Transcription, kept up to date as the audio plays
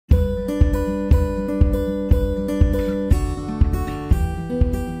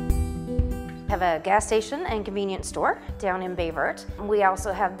have a gas station and convenience store down in Bayvert. We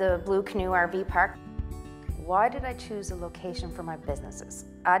also have the Blue Canoe RV Park. Why did I choose a location for my businesses?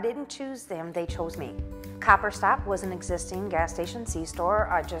 I didn't choose them, they chose me. Copper Stop was an existing gas station C-store.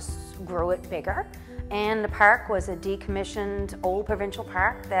 I just grew it bigger. And the park was a decommissioned old provincial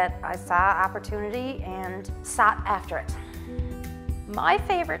park that I saw opportunity and sought after it. My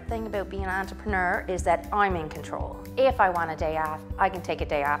favorite thing about being an entrepreneur is that I'm in control. If I want a day off, I can take a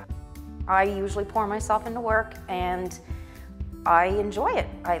day off. I usually pour myself into work and I enjoy it.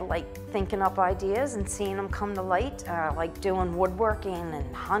 I like thinking up ideas and seeing them come to light. I like doing woodworking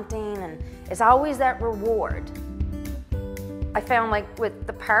and hunting, and it's always that reward. I found like with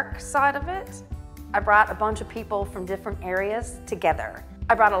the park side of it, I brought a bunch of people from different areas together.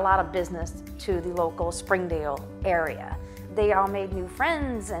 I brought a lot of business to the local Springdale area. They all made new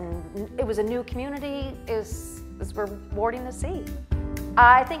friends and it was a new community. It was rewarding to see.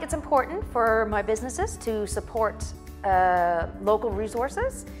 I think it's important for my businesses to support local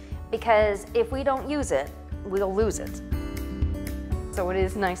resources, because if we don't use it, we'll lose it. So it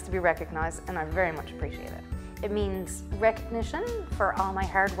is nice to be recognized, and I very much appreciate it. It means recognition for all my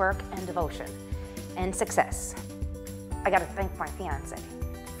hard work and devotion and success. I gotta thank my fiance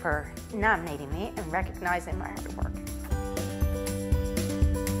for nominating me and recognizing my hard work.